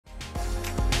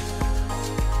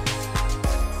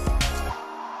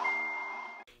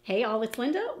Hey all, it's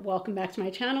Linda. Welcome back to my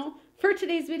channel. For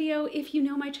today's video, if you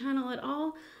know my channel at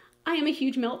all, I am a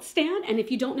huge melt stan, and if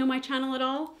you don't know my channel at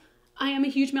all, I am a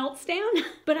huge melt stan.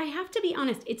 But I have to be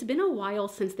honest, it's been a while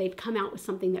since they've come out with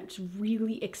something that's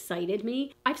really excited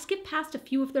me. I've skipped past a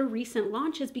few of their recent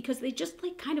launches because they just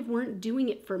kind of weren't doing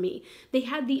it for me. They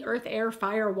had the Earth, Air,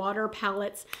 Fire, Water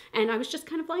palettes, and I was just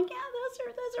kind of like, yeah, those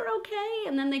are okay.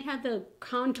 And then they had the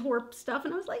contour stuff,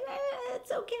 and I was like,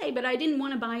 it's okay. But I didn't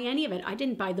want to buy any of it. I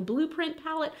didn't buy the Blueprint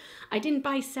palette. I didn't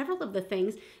buy several of the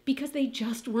things because they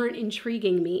just weren't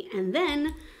intriguing me. And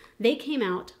then they came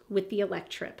out with the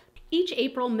Electrip. Each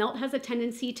April, Melt has a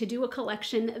tendency to do a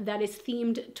collection that is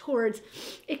themed towards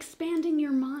expanding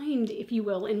your mind, if you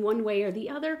will, in one way or the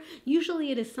other.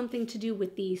 Usually it is something to do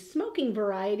with the smoking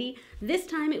variety. This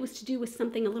time it was to do with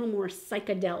something a little more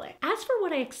psychedelic. As for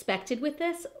what I expected with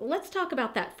this, let's talk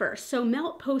about that first. So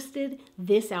Melt posted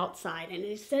this outside, and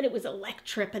it said it was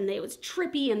Electrip, and it was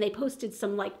trippy, and they posted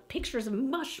some pictures of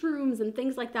mushrooms and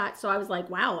things like that. So I was like,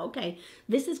 wow, okay,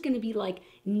 this is going to be like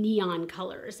neon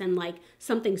colors and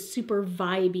something super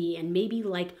vibey and maybe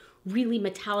really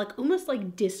metallic, almost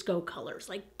like disco colors,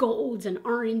 like golds and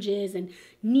oranges and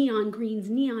neon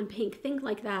greens, neon pink, things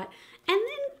like that. And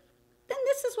then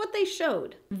this is what they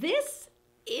showed. This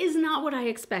is not what I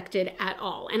expected at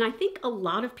all. And I think a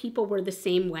lot of people were the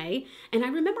same way. And I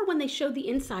remember when they showed the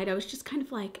inside, I was just kind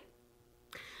of like,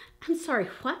 I'm sorry,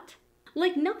 what?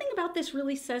 Nothing about this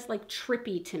really says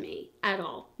trippy to me at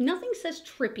all. Nothing says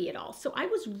trippy at all. So I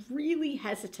was really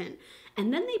hesitant.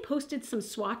 And then they posted some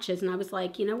swatches and I was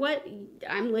like, you know what?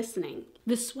 I'm listening.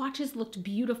 The swatches looked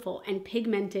beautiful and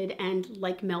pigmented and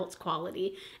like Melt's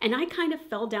quality. And I kind of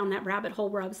fell down that rabbit hole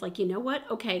where I was like, you know what?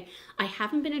 Okay, I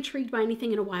haven't been intrigued by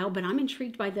anything in a while, but I'm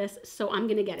intrigued by this, so I'm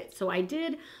gonna get it. So I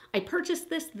did. I purchased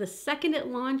this the second it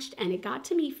launched, and it got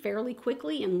to me fairly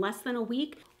quickly in less than a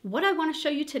week. What I want to show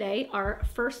you today are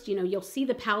first, you'll see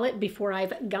the palette before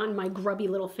I've gotten my grubby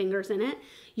little fingers in it.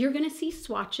 You're going to see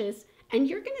swatches, and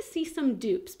you're going to see some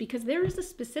dupes, because there is a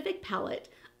specific palette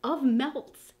of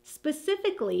Melts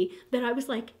specifically that I was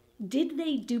like, did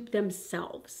they dupe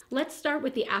themselves? Let's start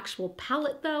with the actual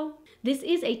palette though. This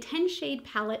is a 10 shade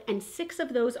palette, and 6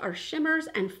 of those are shimmers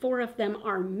and 4 of them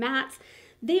are mattes.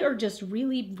 They are just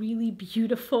really, really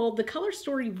beautiful. The color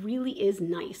story really is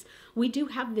nice. We do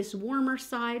have this warmer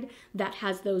side that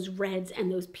has those reds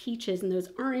and those peaches and those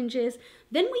oranges.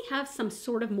 Then we have some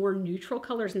sort of more neutral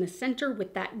colors in the center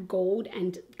with that gold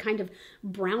and kind of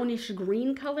brownish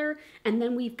green color. And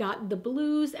then we've got the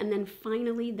blues, and then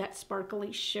finally that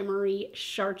sparkly, shimmery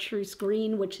chartreuse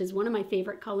green, which is one of my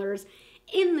favorite colors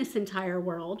in this entire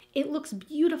world. It looks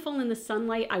beautiful in the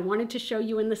sunlight. I wanted to show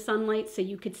you in the sunlight so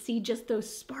you could see just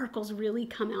those sparkles really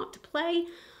come out to play.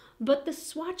 But the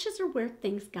swatches are where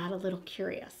things got a little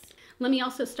curious. Let me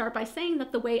also start by saying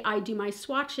that the way I do my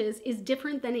swatches is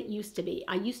different than it used to be.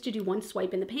 I used to do one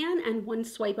swipe in the pan and one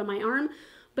swipe on my arm,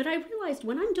 but I realized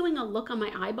when I'm doing a look on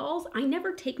my eyeballs, I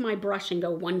never take my brush and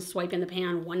go one swipe in the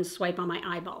pan, one swipe on my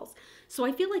eyeballs. So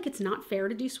I feel like it's not fair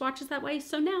to do swatches that way.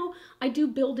 So now I do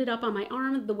build it up on my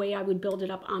arm the way I would build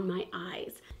it up on my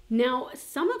eyes. Now,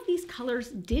 some of these colors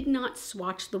did not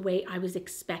swatch the way I was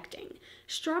expecting.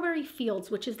 Strawberry Fields,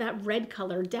 which is that red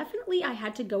color, definitely I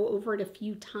had to go over it a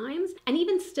few times, and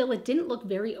even still it didn't look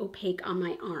very opaque on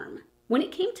my arm. When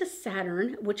it came to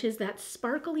Saturn, which is that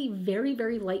sparkly, very,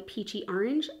 very light peachy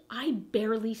orange, I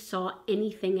barely saw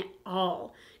anything at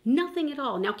all. Nothing at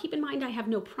all. Now keep in mind I have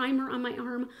no primer on my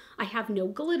arm, I have no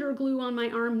glitter glue on my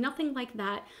arm, nothing like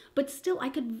that, but still I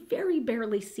could very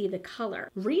barely see the color.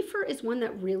 Reefer is one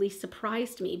that really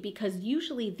surprised me because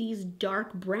usually these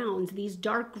dark browns, these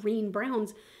dark green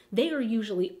browns, they are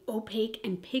usually opaque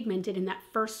and pigmented in that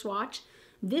first swatch.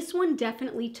 This one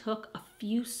definitely took a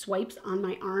few swipes on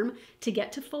my arm to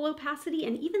get to full opacity,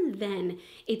 and even then,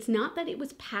 it's not that it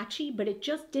was patchy, but it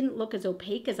just didn't look as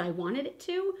opaque as I wanted it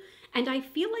to. And I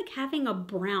feel like having a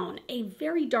brown, a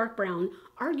very dark brown,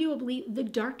 arguably the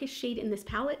darkest shade in this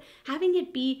palette, having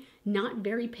it be not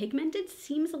very pigmented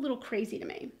seems a little crazy to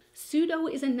me. Pseudo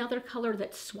is another color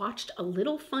that swatched a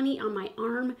little funny on my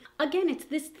arm. Again, it's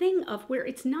this thing of where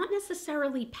it's not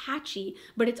necessarily patchy,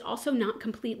 but it's also not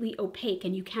completely opaque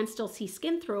and you can still see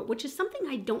skin through it, which is something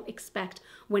I don't expect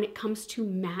when it comes to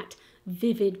matte,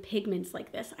 vivid pigments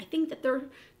like this. I think that they're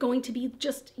going to be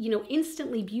just,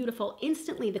 instantly beautiful,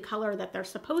 instantly the color that they're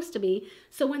supposed to be.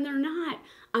 So when they're not,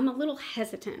 I'm a little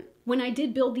hesitant. When I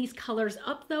did build these colors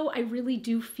up though, I really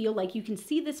do feel like you can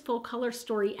see this full color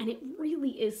story and it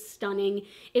really is stunning.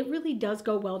 It really does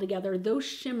go well together. Those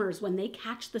shimmers, when they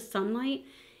catch the sunlight,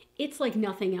 it's like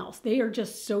nothing else. They are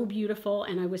just so beautiful,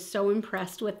 and I was so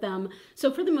impressed with them.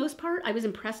 So for the most part, I was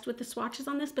impressed with the swatches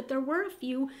on this, but there were a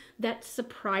few that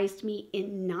surprised me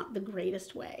in not the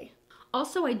greatest way.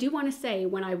 Also, I do want to say,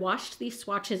 when I washed these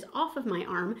swatches off of my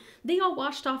arm, they all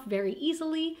washed off very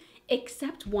easily,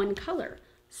 except one color.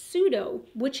 Pseudo,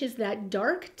 which is that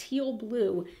dark teal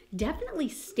blue, definitely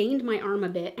stained my arm a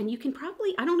bit, and you can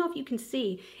probably, I don't know if you can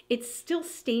see, it still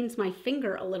stains my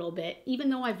finger a little bit, even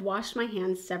though I've washed my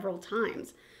hands several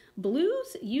times.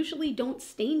 Blues usually don't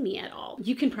stain me at all.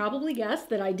 You can probably guess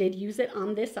that I did use it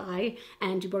on this eye,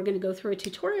 and we're going to go through a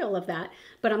tutorial of that,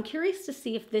 but I'm curious to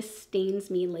see if this stains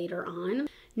me later on.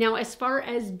 Now, as far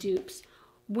as dupes,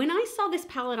 when I saw this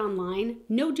palette online,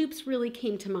 no dupes really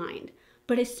came to mind.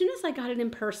 But as soon as I got it in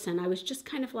person, I was just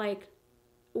kind of like,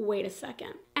 wait a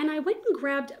second. And I went and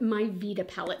grabbed my Vita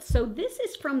palette. So this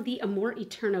is from the Amor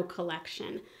Eterno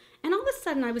collection. And all of a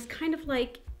sudden I was kind of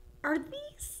like, are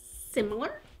these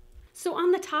similar? So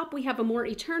on the top we have Amor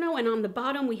Eterno, and on the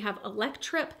bottom we have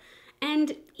Electrip.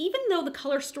 And even though the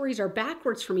color stories are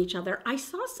backwards from each other, I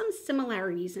saw some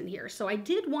similarities in here. So I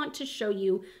did want to show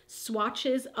you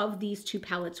swatches of these two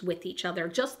palettes with each other,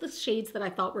 just the shades that I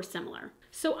thought were similar.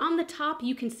 So on the top,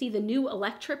 you can see the new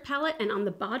Electrip palette, and on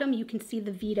the bottom, you can see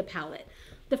the Vita palette.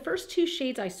 The first two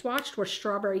shades I swatched were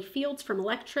Strawberry Fields from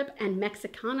Electrip and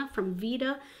Mexicana from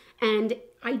Vita. And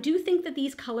I do think that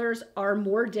these colors are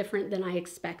more different than I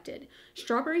expected.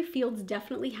 Strawberry Fields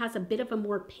definitely has a bit of a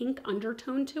more pink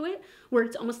undertone to it, where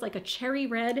it's almost like a cherry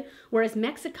red, whereas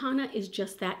Mexicana is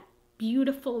just that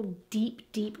beautiful,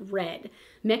 deep, deep red.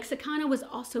 Mexicana was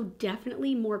also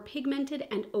definitely more pigmented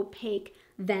and opaque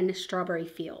than Strawberry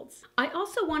Fields. I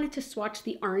also wanted to swatch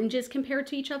the oranges compared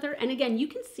to each other, and again, you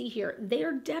can see here, they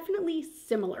are definitely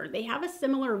similar. They have a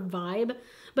similar vibe,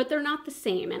 but they're not the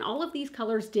same, and all of these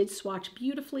colors did swatch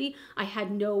beautifully. I had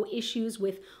no issues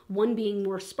with one being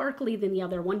more sparkly than the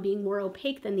other, one being more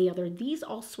opaque than the other. These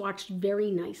all swatched very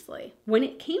nicely. When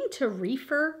it came to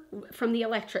Reefer from the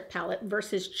Electric palette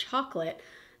versus Chocolate,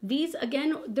 these,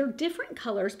 again, they're different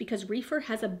colors because Reefer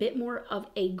has a bit more of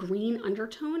a green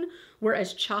undertone,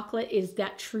 whereas Chocolate is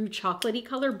that true chocolatey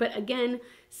color. But again,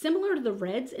 similar to the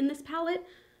reds in this palette,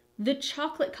 the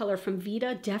chocolate color from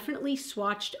Vita definitely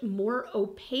swatched more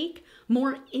opaque,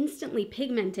 more instantly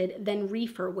pigmented than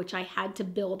Reefer, which I had to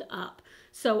build up.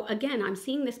 So again, I'm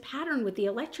seeing this pattern with the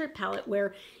Electric palette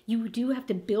where you do have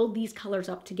to build these colors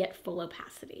up to get full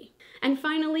opacity. And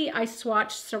finally, I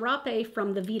swatched Serape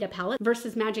from the Vita palette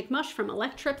versus Magic Mush from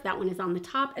Electrip. That one is on the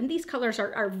top, and these colors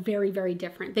are very, very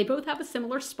different. They both have a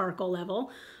similar sparkle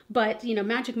level, but you know,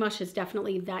 Magic Mush is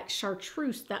definitely that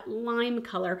chartreuse, that lime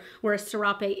color, whereas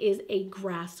Serape is a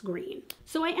grass green.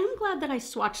 So I am glad that I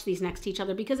swatched these next to each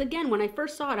other because again, when I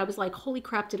first saw it, I was like, holy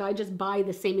crap, did I just buy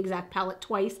the same exact palette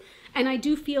twice? And I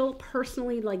do feel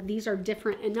personally like these are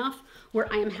different enough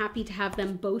where I am happy to have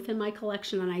them both in my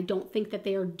collection, and I don't think that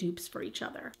they are dupes for each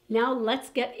other. Now let's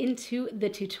get into the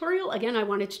tutorial. Again, I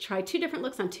wanted to try two different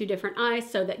looks on two different eyes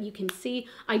so that you can see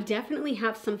I definitely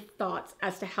have some thoughts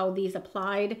as to how these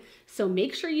applied. So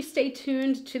make sure you stay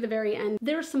tuned to the very end.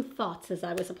 There are some thoughts as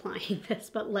I was applying this,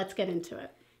 but let's get into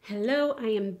it. Hello, I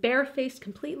am barefaced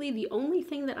completely. The only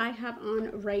thing that I have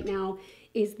on right now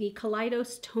is the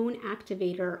Kaleidos Tone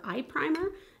Activator Eye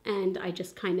Primer, and I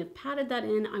just kind of patted that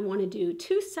in. I want to do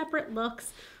two separate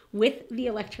looks with the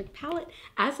Electric palette.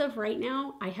 As of right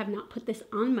now, I have not put this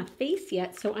on my face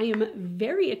yet, so I am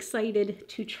very excited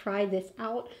to try this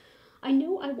out. I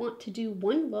know I want to do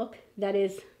one look that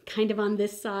is kind of on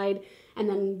this side, and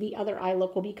then the other eye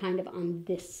look will be kind of on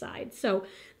this side. So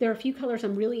there are a few colors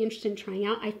I'm really interested in trying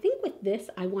out. I think with this,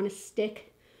 I want to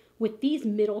stick with these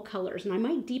middle colors, and I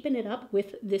might deepen it up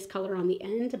with this color on the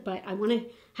end, but I want to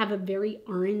have a very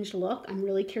orange look. I'm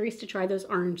really curious to try those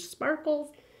orange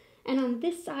sparkles. And on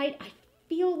this side, I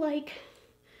feel like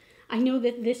I know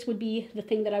that this would be the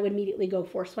thing that I would immediately go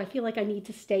for. So I feel like I need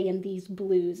to stay in these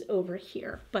blues over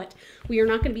here, but we are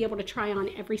not going to be able to try on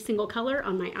every single color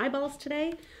on my eyeballs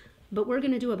today, but we're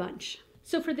going to do a bunch.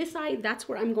 So for this eye, that's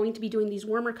where I'm going to be doing these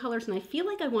warmer colors, and I feel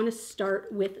like I want to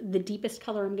start with the deepest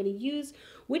color I'm going to use,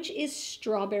 which is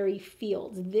Strawberry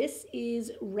Fields. This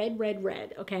is red, red,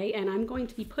 red, okay? And I'm going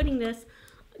to be putting this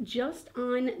just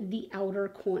on the outer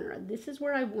corner. This is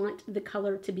where I want the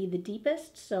color to be the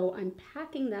deepest, so I'm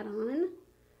packing that on.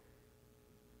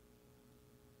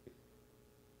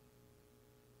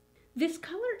 This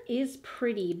color is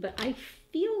pretty, but I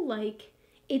feel like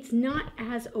it's not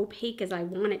as opaque as I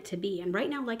want it to be. And right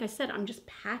now, like I said, I'm just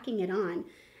packing it on.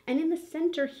 And in the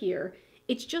center here,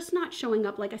 it's just not showing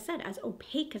up, like I said, as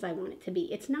opaque as I want it to be.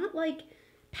 It's not like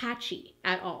patchy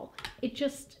at all. It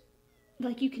just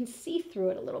like you can see through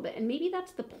it a little bit. And maybe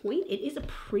that's the point. It is a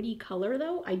pretty color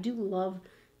though. I do love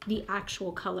the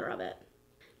actual color of it.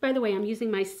 By the way, I'm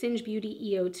using my Singe Beauty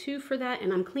EO2 for that,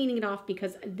 and I'm cleaning it off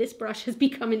because this brush has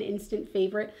become an instant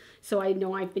favorite. So I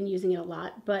know I've been using it a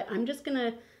lot, but I'm just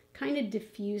gonna kind of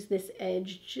diffuse this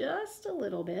edge just a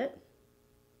little bit.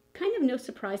 Kind of no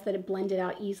surprise that it blended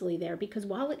out easily there, because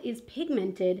while it is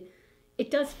pigmented, it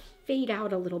does fade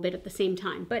out a little bit at the same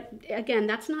time. But again,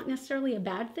 that's not necessarily a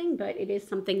bad thing, but it is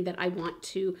something that I want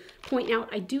to point out.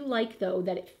 I do like though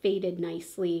that it faded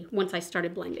nicely once I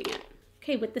started blending it.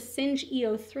 Okay, with the Singe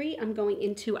EO3, I'm going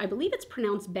into, I believe it's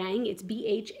pronounced Bang, it's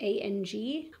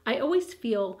B-H-A-N-G. I always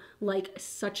feel like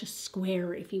such a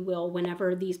square, if you will,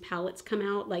 whenever these palettes come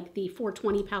out, like the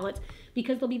 420 palettes,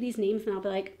 because there'll be these names and I'll be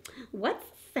like, what's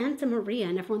Santa Maria?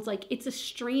 And everyone's like, it's a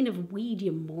strain of weed,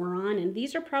 you moron. And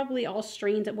these are probably all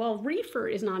strains of, well, reefer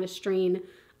is not a strain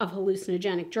of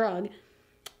hallucinogenic drug,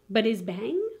 but is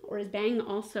Bang? Or is Bang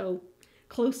also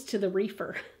close to the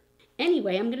reefer?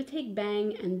 Anyway, I'm going to take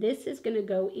Bang, and this is going to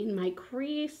go in my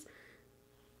crease.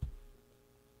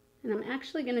 And I'm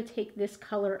actually going to take this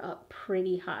color up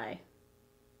pretty high.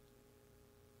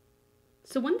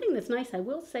 So one thing that's nice, I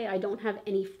will say I don't have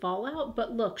any fallout,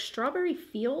 but look, Strawberry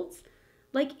Fields,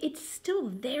 like it's still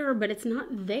there, but it's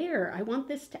not there. I want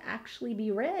this to actually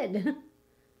be red.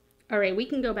 All right, we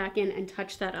can go back in and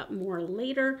touch that up more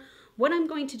later. What I'm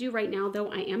going to do right now,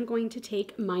 though, I am going to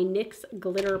take my NYX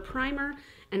Glitter Primer,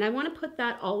 and I want to put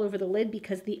that all over the lid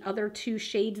because the other two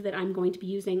shades that I'm going to be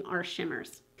using are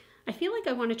shimmers. I feel like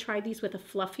I want to try these with a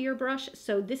fluffier brush,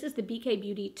 so this is the BK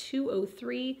Beauty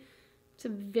 203. It's a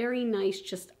very nice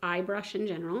just eye brush in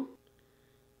general.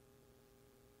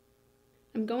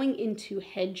 I'm going into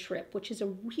Head Trip, which is a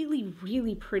really,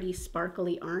 really pretty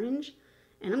sparkly orange,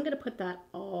 and I'm going to put that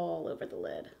all over the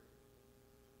lid.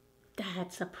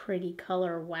 That's a pretty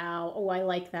color. Wow. Oh, I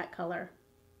like that color.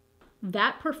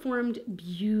 That performed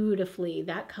beautifully.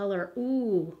 That color.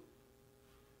 Ooh.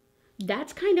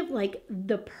 That's kind of like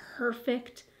the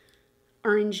perfect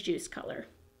orange juice color.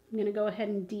 I'm going to go ahead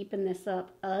and deepen this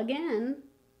up again.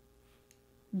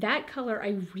 That color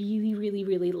I really, really,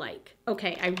 really like.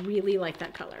 Okay, I really like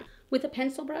that color. With a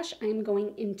pencil brush, I'm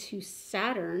going into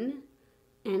Saturn,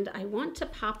 and I want to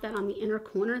pop that on the inner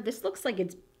corner. This looks like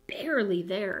it's barely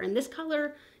there, and this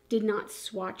color did not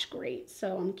swatch great,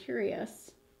 so I'm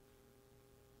curious.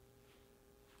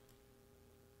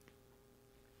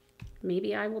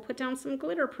 Maybe I will put down some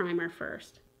glitter primer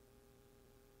first.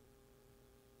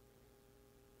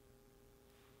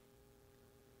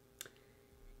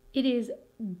 It is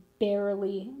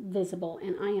barely visible,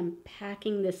 and I am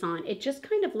packing this on. It just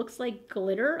kind of looks like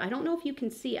glitter. I don't know if you can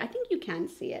see. I think you can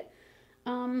see it.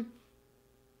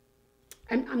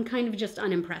 I'm kind of just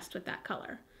unimpressed with that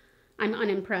color. I'm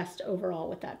unimpressed overall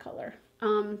with that color.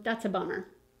 That's a bummer.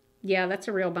 Yeah, that's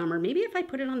a real bummer. Maybe if I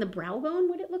put it on the brow bone,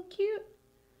 would it look cute?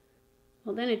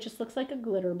 Well, then it just looks like a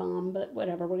glitter bomb, but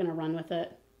whatever, we're gonna run with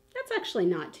it. That's actually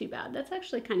not too bad. That's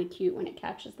actually kind of cute when it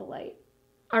catches the light.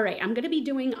 All right, I'm gonna be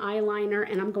doing eyeliner,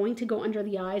 and I'm going to go under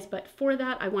the eyes, but for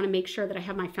that, I wanna make sure that I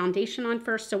have my foundation on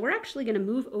first. So we're actually gonna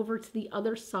move over to the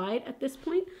other side at this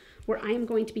point, where I am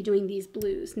going to be doing these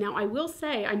blues. Now, I will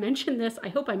say, I mentioned this, I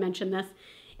hope I mentioned this,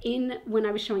 when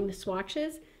I was showing the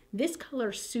swatches. This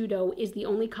color, Pseudo, is the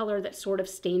only color that sort of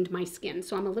stained my skin,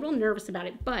 so I'm a little nervous about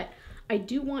it, but I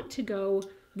do want to go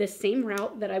the same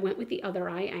route that I went with the other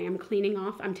eye. I am cleaning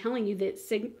off. I'm telling you that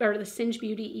the Singe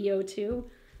Beauty EO2,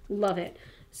 love it.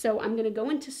 So I'm gonna go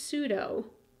into Pseudo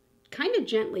kind of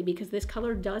gently because this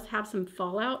color does have some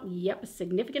fallout. Yep, a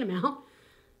significant amount.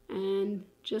 And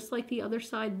just like the other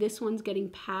side, this one's getting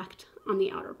packed on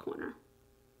the outer corner.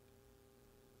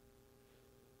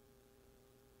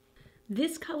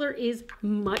 This color is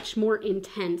much more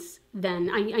intense than,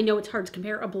 I know it's hard to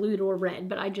compare a blue to a red,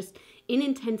 but in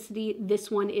intensity,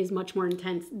 this one is much more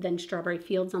intense than Strawberry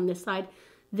Fields on this side.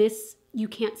 This, you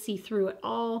can't see through at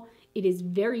all. It is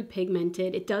very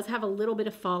pigmented. It does have a little bit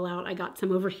of fallout. I got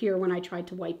some over here when I tried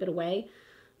to wipe it away,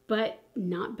 but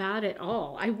not bad at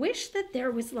all. I wish that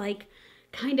there was like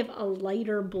kind of a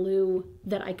lighter blue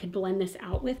that I could blend this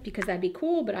out with because that'd be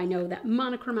cool, but I know that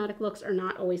monochromatic looks are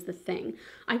not always the thing.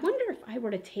 I wonder if I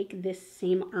were to take this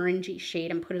same orangey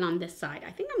shade and put it on this side.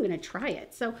 I think I'm gonna try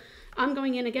it. So I'm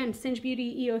going in again, Singe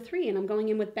Beauty EO3, and I'm going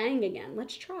in with Bang again.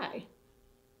 Let's try.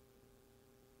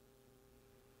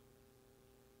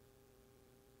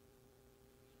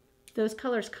 Those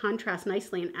colors contrast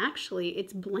nicely, and actually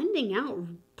it's blending out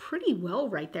pretty well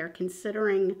right there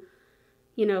considering,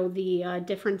 you know, the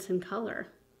difference in color.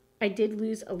 I did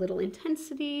lose a little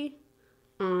intensity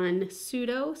on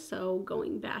Pseudo, so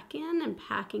going back in and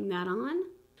packing that on.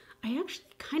 I actually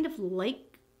kind of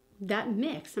like that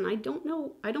mix, and I don't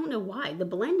know why. The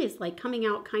blend is like coming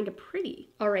out kind of pretty.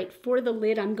 All right, for the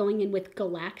lid, I'm going in with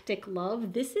Galactic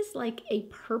Love. This is like a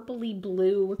purpley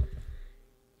blue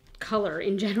color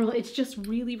in general. It's just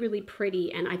really, really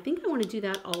pretty, and I think I want to do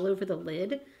that all over the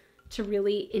lid to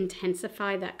really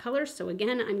intensify that color. So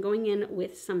again, I'm going in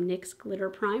with some NYX Glitter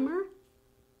Primer.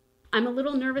 I'm a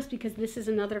little nervous because this is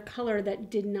another color that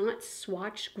did not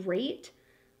swatch great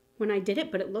when I did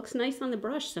it, but it looks nice on the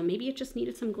brush, so maybe it just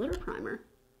needed some glitter primer.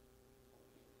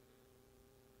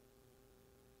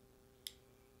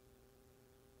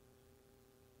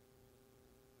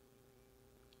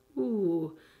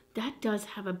 Ooh, that does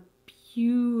have a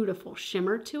beautiful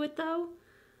shimmer to it though.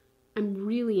 I'm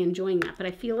really enjoying that, but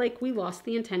I feel like we lost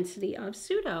the intensity of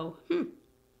Pseudo.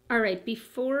 All right,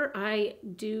 before I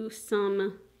do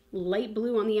some light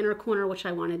blue on the inner corner, which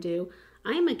I want to do,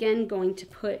 I am again going to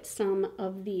put some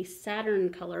of the Saturn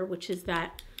color, which is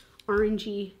that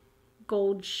orangey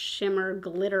gold shimmer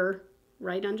glitter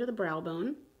right under the brow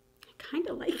bone. I kind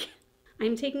of like it.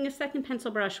 I'm taking a second pencil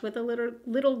brush with a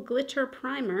little glitter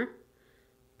primer,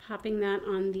 popping that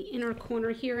on the inner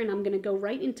corner here, and I'm going to go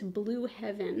right into Blue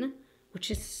Heaven, which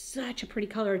is such a pretty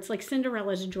color. It's like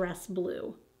Cinderella's dress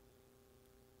blue.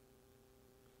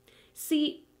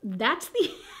 See, that's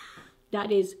the... That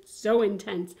is so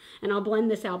intense, and I'll blend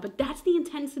this out, but that's the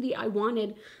intensity I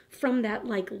wanted from that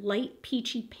like light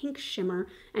peachy pink shimmer,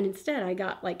 and instead I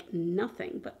got like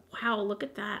nothing. But wow, look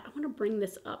at that. I want to bring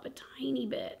this up a tiny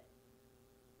bit.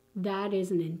 That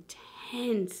is an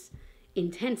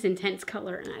intense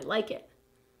color, and I like it.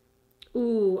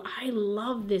 Ooh, I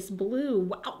love this blue.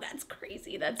 Wow, that's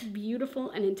crazy. That's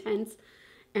beautiful and intense.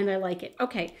 And I like it.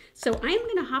 Okay, so I am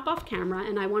going to hop off camera,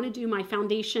 and I want to do my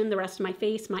foundation, the rest of my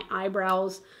face, my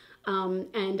eyebrows,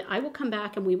 and I will come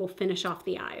back and we will finish off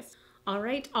the eyes. All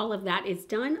right, all of that is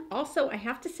done. Also, I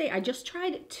have to say, I just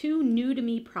tried 2 new to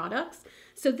me products.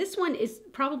 So this one is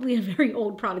probably a very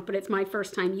old product, but it's my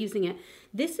first time using it.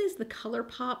 This is the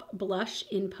ColourPop blush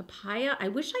in Papaya. I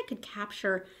wish I could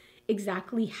capture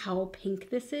exactly how pink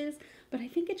this is, but I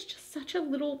think it's just such a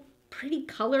little pretty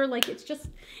color. Like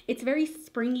it's very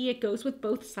springy. It goes with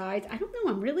both sides. I don't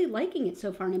know, I'm really liking it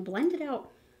so far, and it blended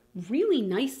out really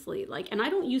nicely. Like, and I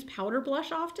don't use powder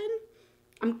blush often.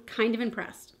 I'm kind of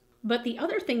impressed. But the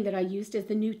other thing that I used is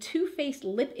the new Too Faced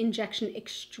Lip Injection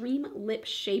Extreme Lip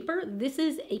Shaper. This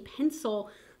is a pencil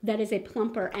that is a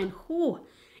plumper, and whoo,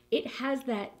 it has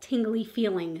that tingly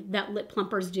feeling that lip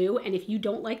plumpers do. And if you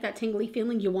don't like that tingly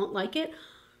feeling, you won't like it.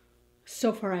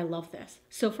 So far, I love this.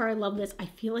 So far, I love this. I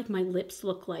feel like my lips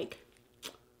look like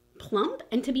plump.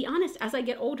 And to be honest, as I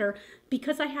get older,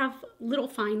 because I have little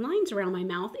fine lines around my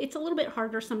mouth, it's a little bit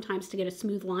harder sometimes to get a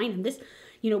smooth line. And this,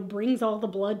 you know, brings all the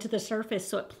blood to the surface,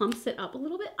 so it plumps it up a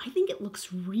little bit. I think it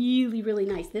looks really, really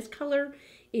nice. This color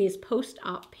is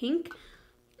Post-Op Pink.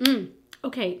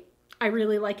 Okay, I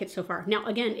really like it so far. Now,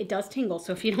 again, it does tingle,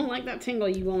 so if you don't like that tingle,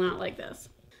 you will not like this.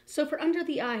 So for under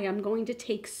the eye, I'm going to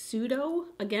take Pseudo,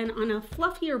 again, on a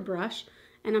fluffier brush,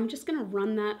 and I'm just going to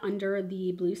run that under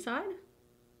the blue side.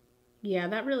 Yeah,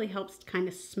 that really helps kind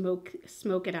of smoke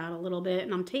it out a little bit,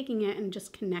 and I'm taking it and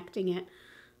just connecting it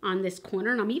on this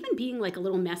corner, and I'm even being like a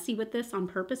little messy with this on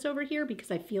purpose over here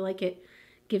because I feel like it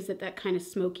gives it that kind of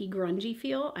smoky, grungy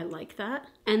feel. I like that.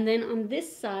 And then on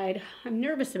this side, I'm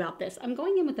nervous about this. I'm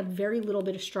going in with a very little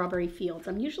bit of Strawberry Fields.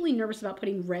 I'm usually nervous about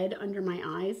putting red under my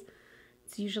eyes.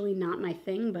 It's usually not my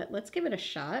thing, but let's give it a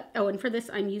shot. Oh, and for this,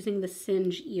 I'm using the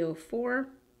Singe EO4.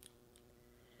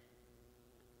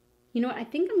 You know what? I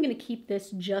think I'm going to keep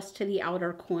this just to the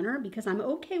outer corner because I'm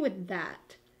okay with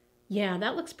that. Yeah,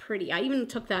 that looks pretty. I even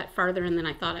took that farther in than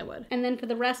I thought I would. And then for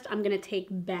the rest, I'm going to take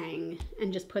Bang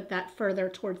and just put that further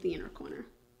towards the inner corner.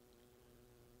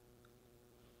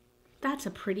 That's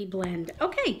a pretty blend.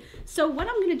 Okay, so what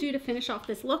I'm going to do to finish off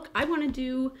this look, I want to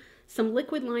do some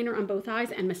liquid liner on both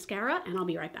eyes and mascara, and I'll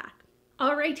be right back.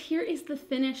 All right, here is the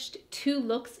finished 2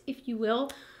 looks, if you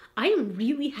will. I am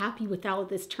really happy with how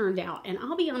this turned out, and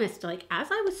I'll be honest, like as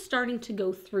I was starting to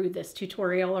go through this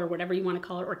tutorial or whatever you want to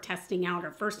call it, or testing out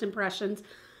or first impressions,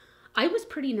 I was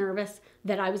pretty nervous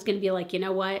that I was going to be like, you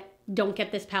know what, don't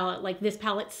get this palette, like this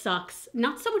palette sucks.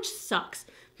 Not so much sucks.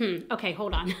 Okay,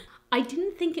 hold on. I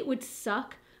didn't think it would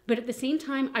suck, but at the same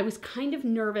time, I was kind of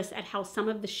nervous at how some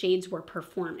of the shades were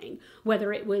performing,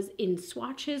 whether it was in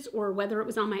swatches or whether it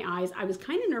was on my eyes. I was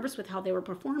kind of nervous with how they were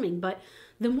performing, but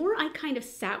the more I kind of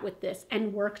sat with this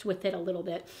and worked with it a little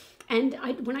bit, and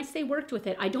when I say worked with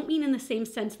it, I don't mean in the same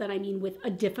sense that I mean with a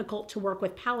difficult to work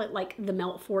with palette like the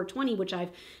Melt 420, which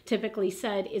I've typically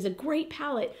said is a great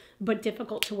palette, but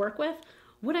difficult to work with.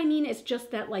 What I mean is just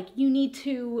that like you need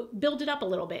to build it up a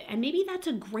little bit. And maybe that's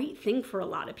a great thing for a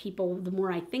lot of people the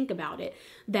more I think about it,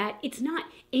 that it's not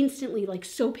instantly like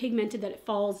so pigmented that it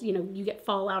falls, you know, you get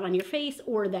fallout on your face,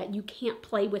 or that you can't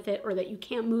play with it, or that you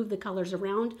can't move the colors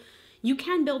around. You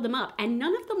can build them up, and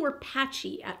none of them were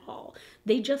patchy at all.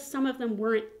 They just, some of them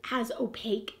weren't as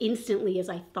opaque instantly as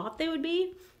I thought they would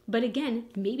be. But again,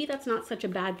 maybe that's not such a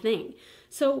bad thing.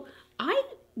 So I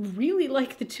really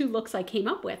like the two looks I came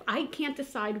up with. I can't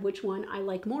decide which one I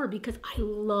like more because I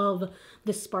love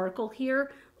the sparkle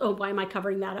here. Oh, why am I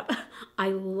covering that up? I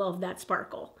love that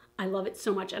sparkle. I love it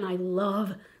so much, and I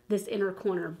love this inner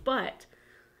corner. But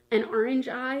an orange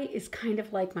eye is kind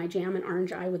of like my jam. An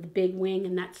orange eye with a big wing,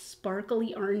 and that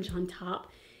sparkly orange on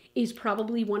top is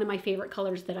probably one of my favorite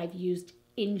colors that I've used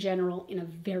in general in a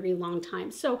very long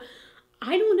time. So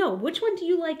I don't know, which one do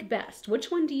you like best? Which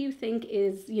one do you think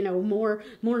is, you know, more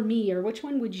me, or which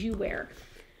one would you wear?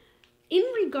 In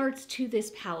regards to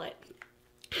this palette,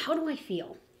 how do I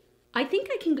feel? I think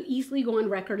I can easily go on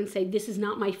record and say this is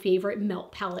not my favorite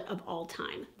melt palette of all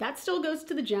time. That still goes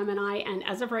to the Gemini, and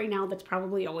as of right now, that's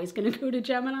probably always gonna go to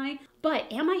Gemini. But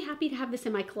am I happy to have this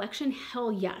in my collection?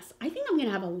 Hell yes. I think I'm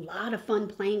gonna have a lot of fun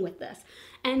playing with this.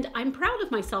 And I'm proud of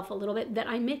myself a little bit that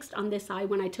I mixed on this eye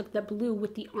when I took the blue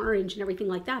with the orange and everything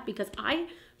like that, because I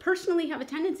personally have a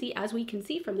tendency, as we can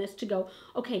see from this, to go,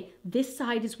 okay, this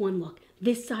side is one look,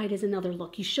 this side is another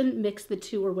look. You shouldn't mix the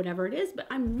two or whatever it is, but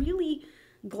I'm really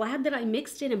glad that I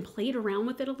mixed it and played around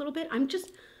with it a little bit. I'm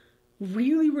just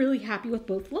really, really happy with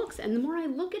both looks. And the more I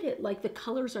look at it, like the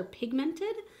colors are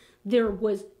pigmented, there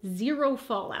was zero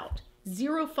fallout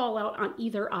on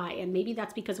either eye. And maybe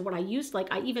that's because of what I used. Like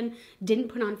I even didn't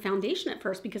put on foundation at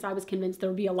first because I was convinced there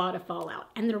would be a lot of fallout,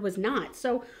 and there was not.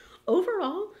 So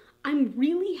overall, I'm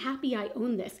really happy I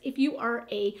own this. If you are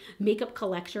a makeup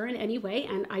collector in any way,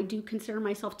 and I do consider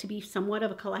myself to be somewhat of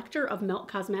a collector of Melt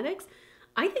Cosmetics,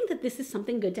 I think that this is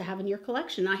something good to have in your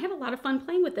collection. I have a lot of fun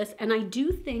playing with this, and I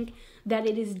do think that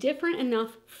it is different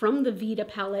enough from the Vita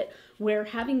palette where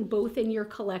having both in your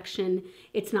collection,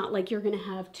 it's not like you're gonna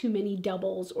have too many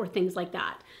doubles or things like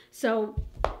that. So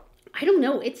I don't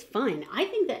know, it's fun. I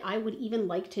think that I would even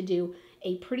like to do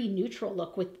a pretty neutral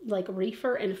look with like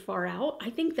Reefer and Far Out.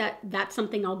 I think that that's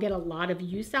something I'll get a lot of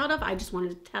use out of. I just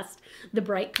wanted to test the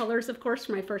bright colors, of course,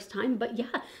 for my first time. But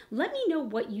yeah, let me know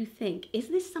what you think. Is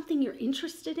this something you're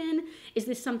interested in? Is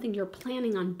this something you're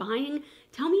planning on buying?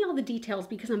 Tell me all the details,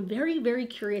 because I'm very, very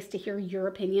curious to hear your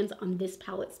opinions on this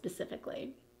palette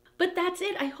specifically. But that's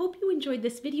it. I hope you enjoyed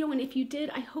this video, and if you did,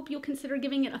 I hope you'll consider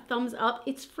giving it a thumbs up.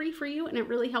 It's free for you, and it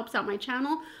really helps out my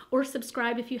channel. Or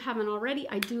subscribe if you haven't already.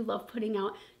 I do love putting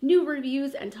out new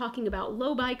reviews and talking about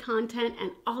low-buy content and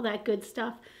all that good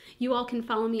stuff. You all can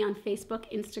follow me on Facebook,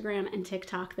 Instagram, and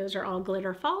TikTok. Those are all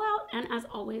GlitterFallout, and as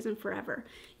always and forever,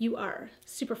 you are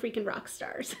super freaking rock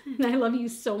stars. And I love you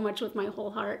so much with my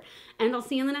whole heart, and I'll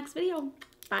see you in the next video.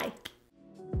 Bye.